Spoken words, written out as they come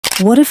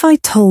What if I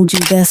told you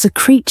there's a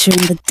creature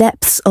in the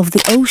depths of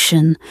the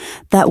ocean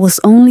that was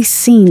only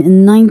seen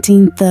in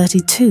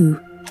 1932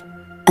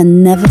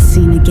 and never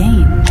seen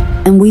again?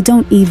 And we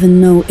don't even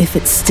know if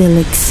it still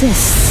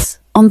exists.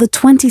 On the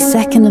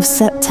 22nd of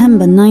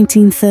September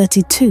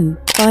 1932,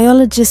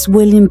 biologist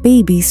William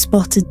Beebe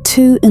spotted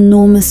two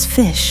enormous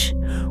fish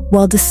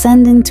while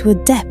descending to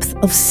a depth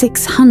of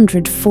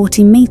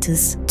 640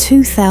 meters,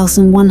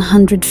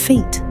 2,100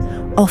 feet,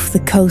 off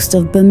the coast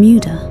of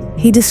Bermuda.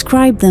 He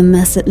described them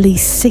as at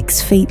least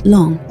 6 feet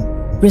long,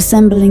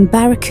 resembling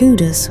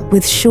barracudas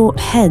with short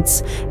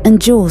heads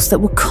and jaws that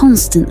were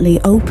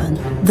constantly open.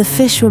 The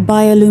fish were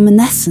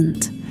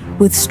bioluminescent,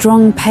 with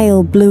strong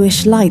pale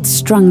bluish light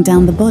strung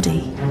down the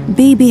body.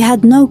 Beebe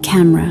had no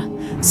camera,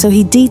 so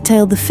he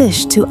detailed the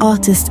fish to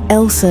artist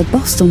Elsa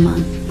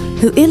Bostelmann,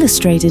 who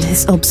illustrated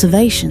his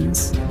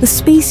observations. The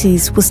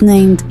species was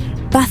named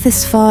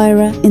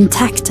Bathysphaera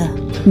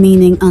intacta,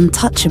 meaning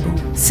untouchable.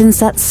 Since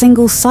that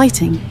single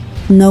sighting,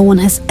 no one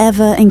has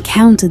ever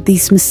encountered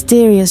these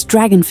mysterious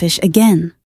dragonfish again.